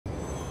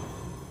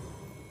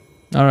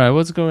Alright,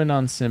 what's going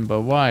on, Simba?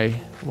 Why?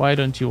 Why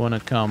don't you want to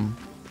come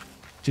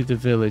to the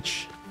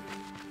village?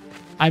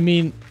 I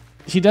mean,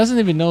 he doesn't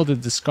even know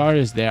that the scar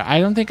is there. I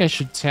don't think I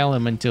should tell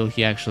him until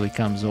he actually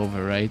comes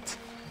over, right?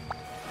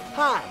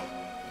 Hi.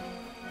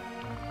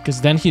 Because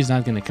then he's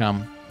not going to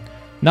come.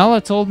 Nala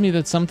told me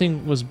that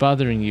something was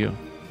bothering you.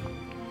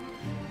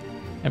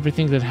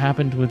 Everything that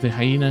happened with the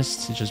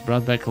hyenas just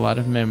brought back a lot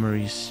of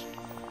memories.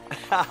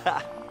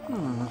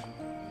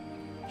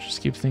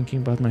 Just keep thinking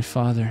about my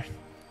father.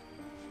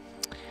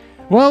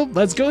 Well,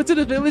 let's go to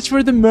the village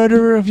where the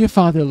murderer of your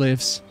father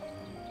lives.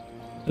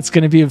 It's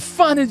gonna be a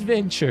fun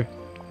adventure.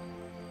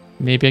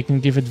 Maybe I can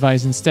give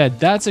advice instead.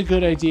 That's a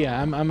good idea.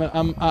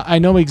 I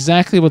know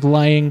exactly what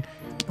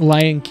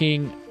Lion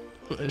King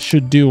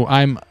should do.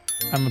 I'm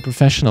a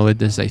professional at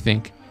this, I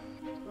think.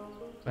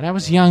 When I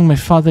was young, my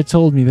father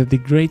told me that the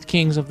great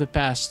kings of the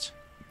past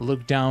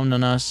looked down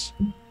on us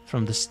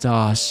from the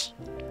stars.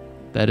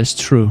 That is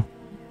true.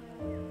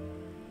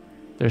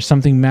 There's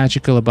something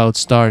magical about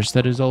stars.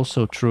 That is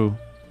also true.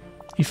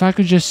 If I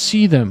could just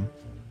see them,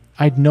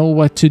 I'd know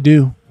what to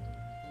do.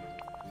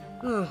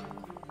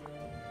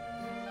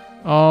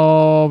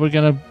 Oh, we're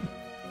gonna...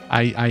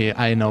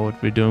 I know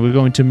what we're doing. We're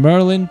going to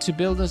Merlin to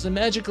build us a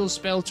magical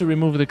spell to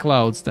remove the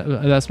clouds.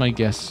 That's my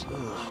guess.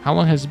 How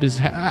long has it been...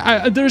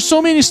 there's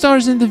so many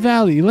stars in the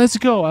valley. Let's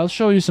go. I'll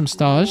show you some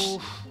stars.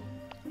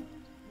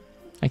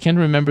 I can't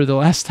remember the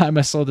last time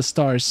I saw the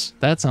stars.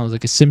 That sounds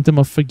like a symptom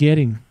of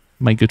forgetting,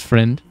 my good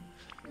friend.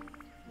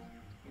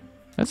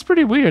 That's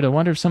pretty weird. I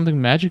wonder if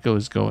something magical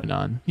is going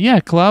on. Yeah,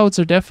 clouds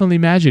are definitely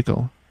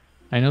magical.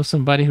 I know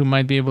somebody who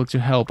might be able to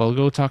help. I'll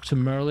go talk to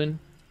Merlin.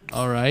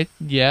 Alright,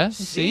 yes,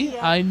 see?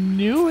 I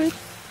knew it.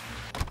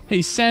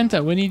 Hey,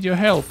 Santa, we need your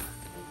help.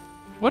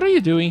 What are you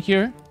doing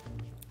here?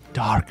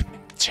 Dark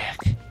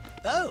magic.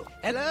 Oh,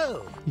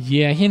 hello.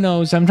 Yeah, he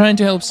knows. I'm trying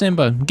to help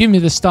Simba. Give me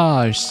the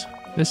stars.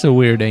 That's a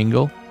weird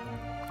angle.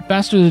 I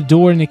passed through the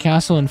door in the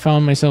castle and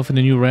found myself in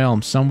a new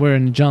realm, somewhere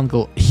in the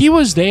jungle. He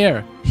was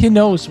there. He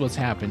knows what's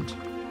happened.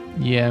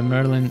 Yeah,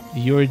 Merlin,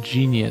 you're a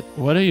genius.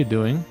 What are you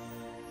doing?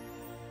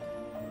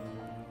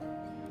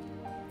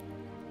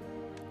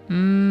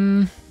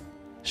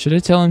 Should I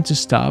tell him to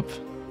stop?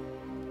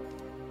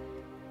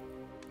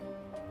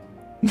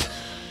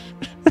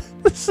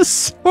 This is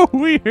so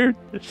weird.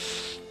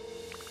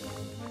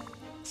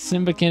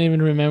 Simba can't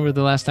even remember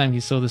the last time he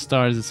saw the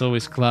stars. It's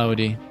always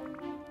cloudy.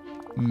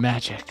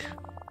 Magic.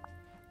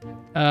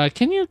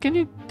 Can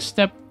you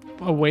step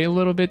away a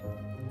little bit?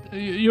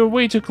 You're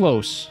way too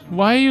close.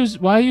 Why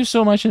are you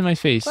so much in my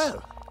face?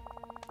 Well.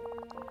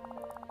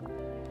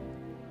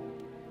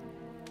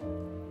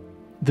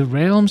 The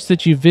realms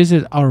that you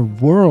visit are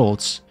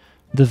worlds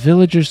the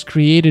villagers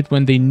created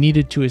when they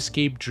needed to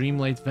escape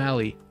Dreamlight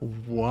Valley.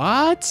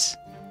 What?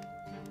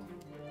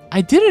 I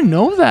didn't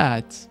know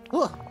that.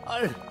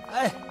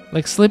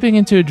 Like slipping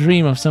into a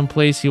dream of some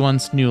place you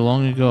once knew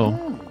long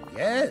ago.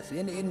 Yes,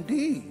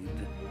 indeed.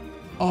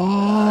 Oh.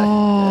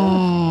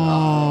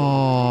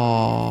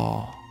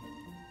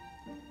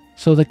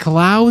 So the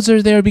clouds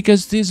are there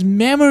because these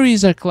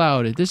memories are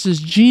clouded. This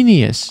is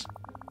genius.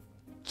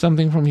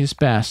 Something from his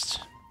past.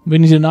 We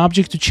need an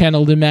object to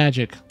channel the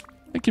magic.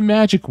 Like a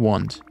magic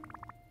wand.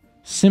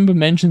 Simba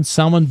mentioned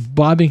someone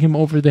bobbing him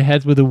over the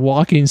head with a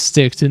walking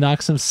stick to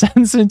knock some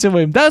sense into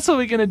him. That's what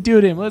we're gonna do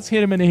to him. Let's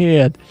hit him in the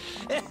head.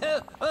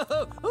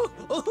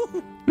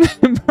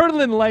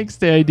 Merlin likes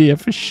the idea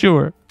for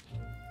sure.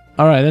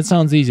 Alright, that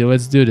sounds easy.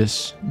 Let's do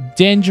this.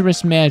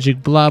 Dangerous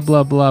magic, blah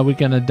blah blah. We're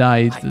gonna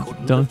die.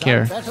 Don't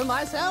care.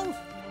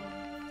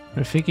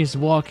 Rafiki's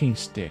walking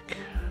stick.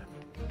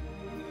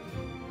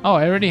 Oh,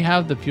 I already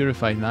have the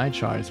purified night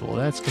shards. Well,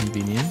 that's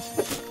convenient.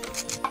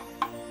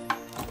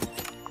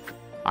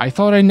 I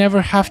thought I'd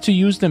never have to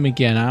use them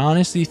again. I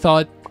honestly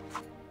thought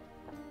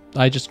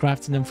I just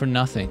crafted them for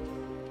nothing.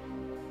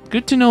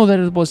 Good to know that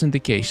it wasn't the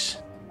case.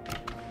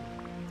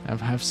 I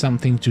have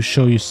something to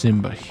show you,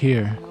 Simba.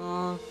 Here.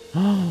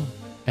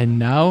 And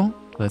now,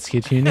 let's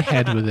hit you in the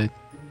head with it.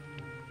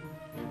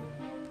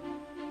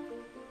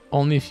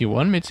 Only if you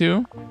want me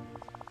to.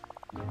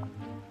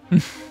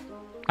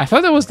 I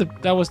thought that was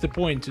the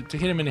point, to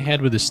hit him in the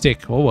head with a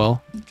stick. Oh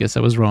well, guess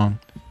I was wrong.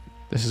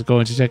 This is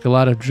going to take a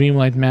lot of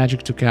dreamlight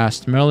magic to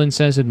cast. Merlin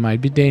says it might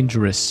be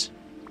dangerous.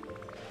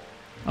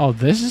 Oh,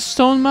 this is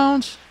Stone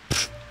Mount?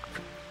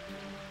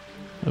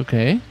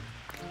 Okay.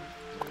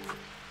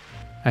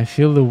 I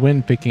feel the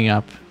wind picking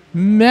up.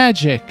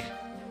 Magic!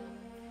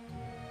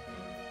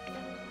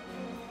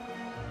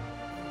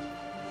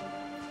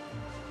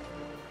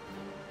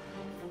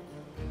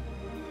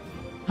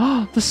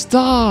 Oh, the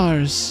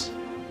stars!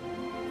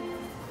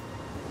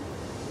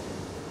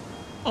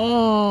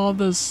 Oh,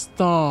 the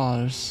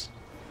stars.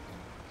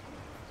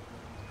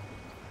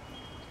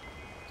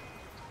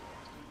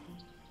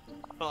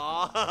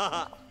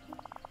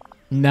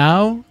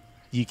 Now,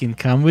 you can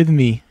come with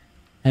me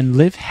and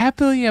live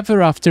happily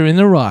ever after in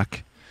the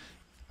rock.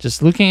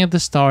 Just looking at the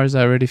stars,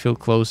 I already feel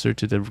closer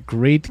to the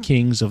great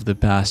kings of the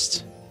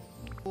past.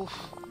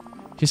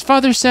 His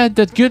father said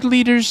that good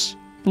leaders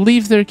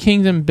leave their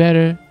kingdom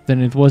better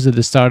than it was at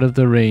the start of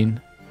the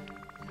reign.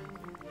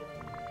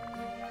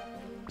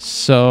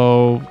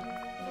 So,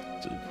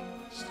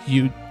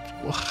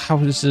 how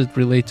does it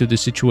relate to the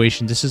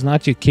situation? This is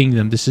not your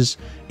kingdom. This is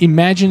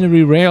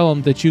imaginary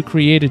realm that you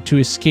created to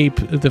escape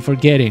the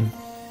forgetting.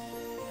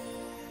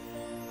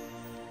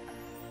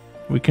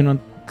 We cannot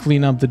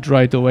clean up the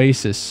dried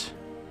oasis.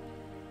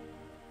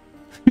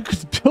 You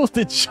could build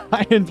a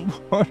giant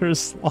water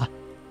slide.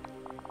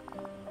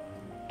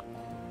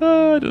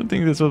 Oh, I don't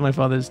think that's what my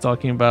father is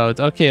talking about.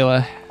 Okay,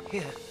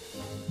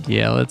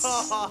 yeah, let's...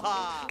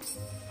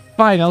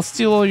 Fine, I'll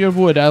steal all your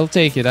wood. I'll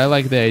take it. I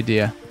like the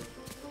idea.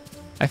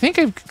 I think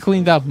I've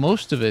cleaned up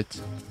most of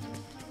it.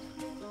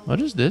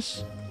 What is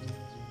this?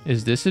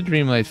 Is this a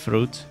Dreamlight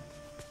fruit?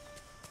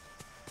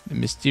 The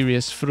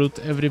mysterious fruit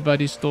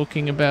everybody's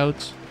talking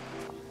about.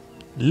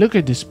 Look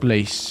at this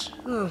place.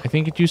 I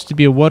think it used to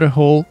be a water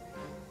hole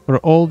for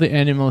all the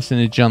animals in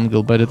the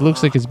jungle, but it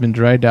looks like it's been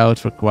dried out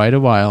for quite a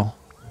while.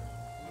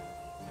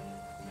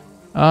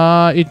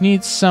 It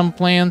needs some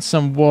plants,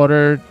 some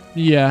water.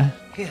 Yeah.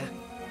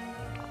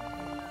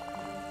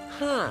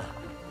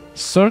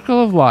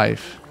 Circle of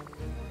life.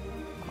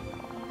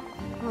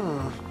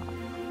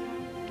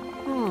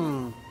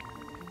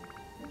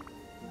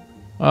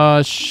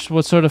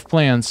 What sort of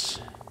plants?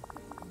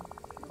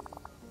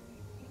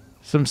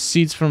 Some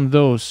seeds from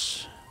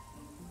those.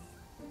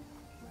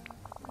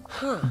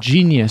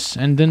 Genius.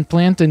 And then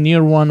plant a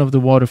near one of the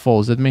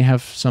waterfalls that may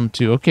have some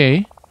too.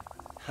 Okay.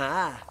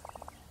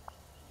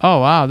 Oh,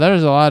 wow.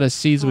 There's a lot of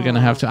seeds we're going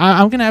to have to...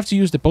 I'm going to have to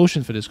use the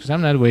potion for this because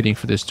I'm not waiting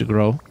for this to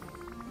grow.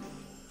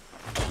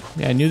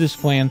 Yeah, I knew this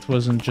plant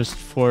wasn't just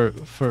for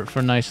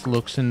nice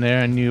looks in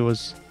there. I knew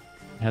it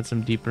had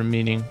some deeper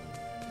meaning.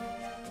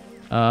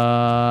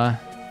 Yeah,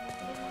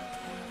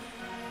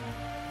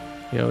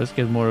 let's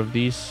get more of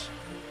these.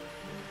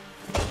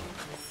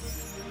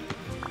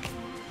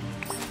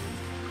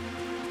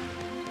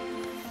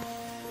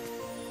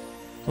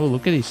 Oh,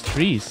 look at these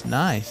trees.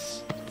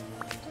 Nice.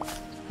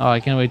 Oh, I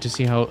can't wait to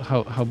see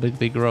how big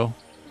they grow.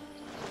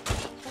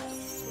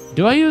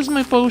 Do I use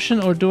my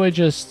potion or do I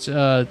just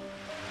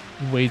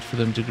wait for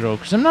them to grow?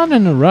 Because I'm not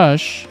in a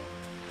rush.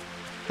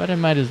 But I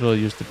might as well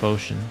use the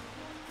potion.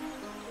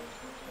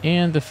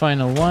 And the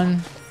final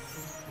one.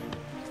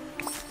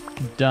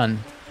 Done.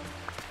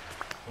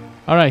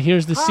 Alright,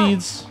 here's the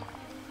seeds.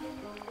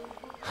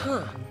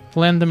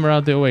 Plant them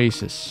around the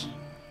oasis.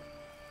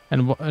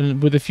 And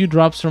with a few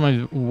drops from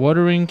my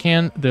watering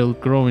can, they'll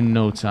grow in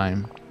no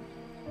time.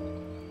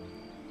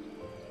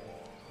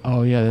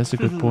 Oh yeah, that's a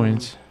good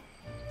point.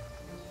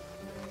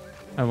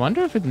 I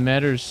wonder if it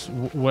matters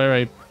where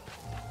I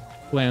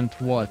plant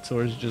what,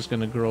 or is it just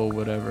gonna grow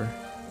whatever?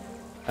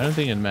 I don't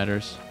think it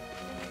matters.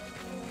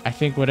 I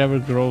think whatever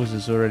grows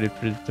is already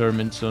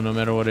predetermined, so no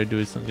matter what I do,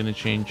 it's not gonna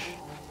change.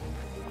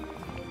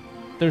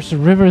 There's a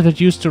river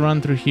that used to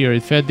run through here.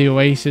 It fed the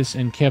oasis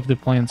and kept the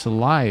plants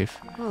alive.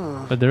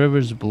 But the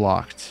river's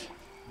blocked.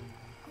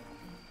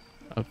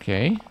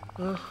 Okay.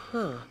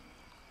 Oh,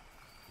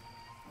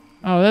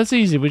 that's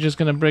easy. We're just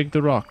gonna break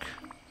the rock.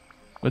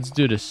 Let's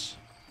do this.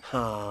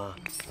 Oh,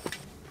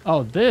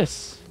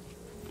 this.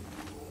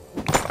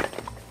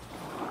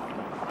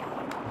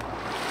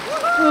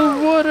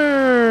 The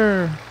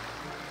water.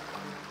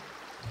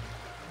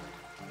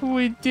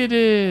 We did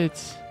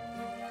it.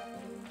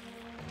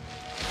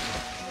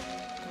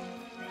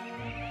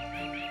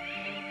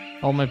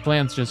 All my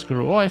plants just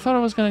grew. Oh, I thought I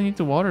was gonna need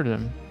to water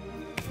them.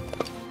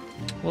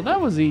 Well, that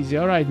was easy.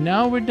 Alright,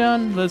 now we're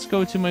done. Let's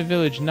go to my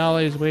village.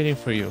 Nala is waiting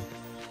for you.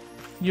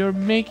 You're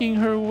making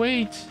her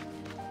wait.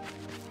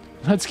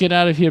 Let's get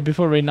out of here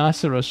before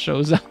Rhinoceros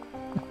shows up.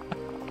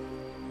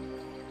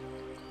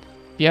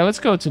 Yeah, let's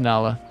go to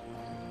Nala.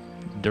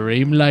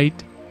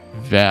 Dreamlight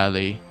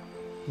Valley.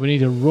 We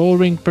need a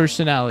roaring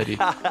personality.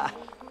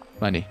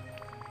 Funny.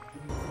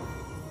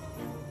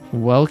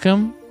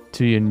 Welcome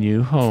to your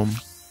new home.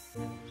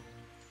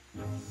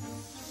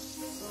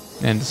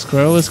 And the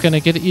squirrel is gonna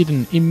get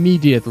eaten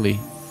immediately.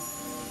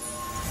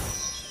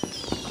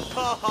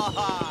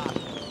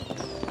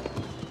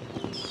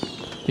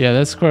 Yeah,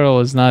 that squirrel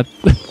is not...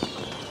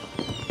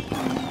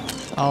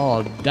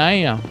 Oh,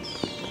 damn.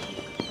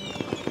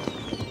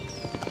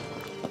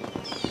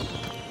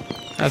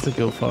 That's a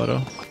good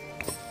photo.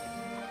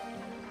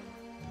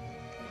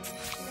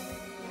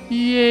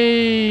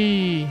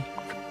 Yay!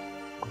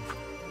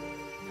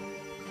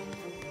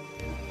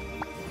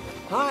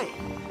 Hi.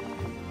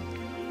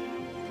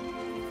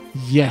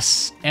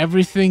 Yes,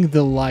 everything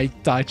the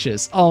light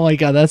touches. Oh my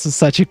god, that's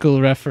such a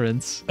cool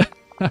reference.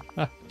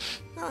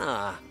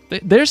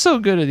 They're so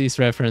good at these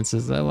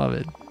references. I love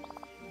it.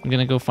 I'm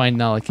gonna go find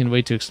Nala. I can't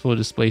wait to explore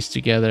this place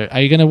together.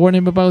 Are you gonna warn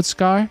him about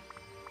Scar?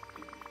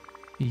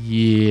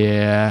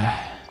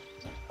 Yeah.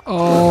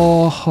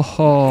 Oh, ho,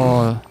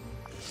 ho.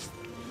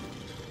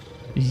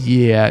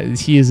 Yeah,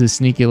 he is a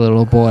sneaky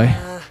little boy.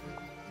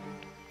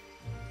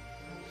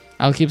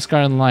 I'll keep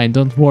Scar in line.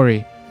 Don't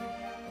worry.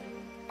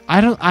 I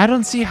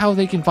don't see how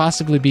they can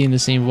possibly be in the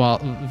same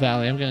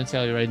valley. I'm gonna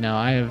tell you right now.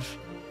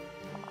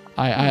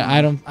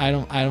 I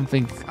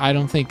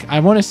don't think I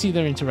want to see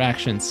their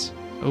interactions.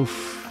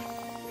 Oof.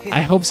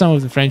 I hope some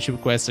of the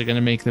friendship quests are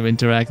gonna make them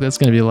interact. That's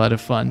gonna be a lot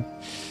of fun.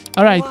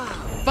 All right,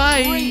 Wow,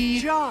 bye. great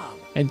job.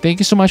 And thank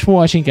you so much for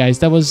watching, guys.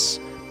 That was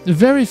a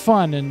very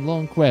fun and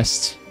long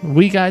quest.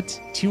 We got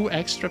 2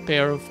 extra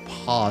pair of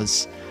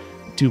paws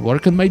to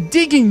work on my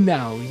digging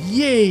now.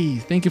 Yay!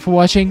 Thank you for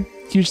watching.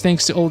 Huge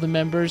thanks to all the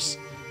members.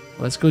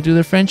 Let's go do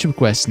the friendship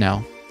quest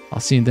now. I'll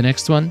see you in the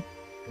next one.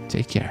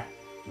 Take care.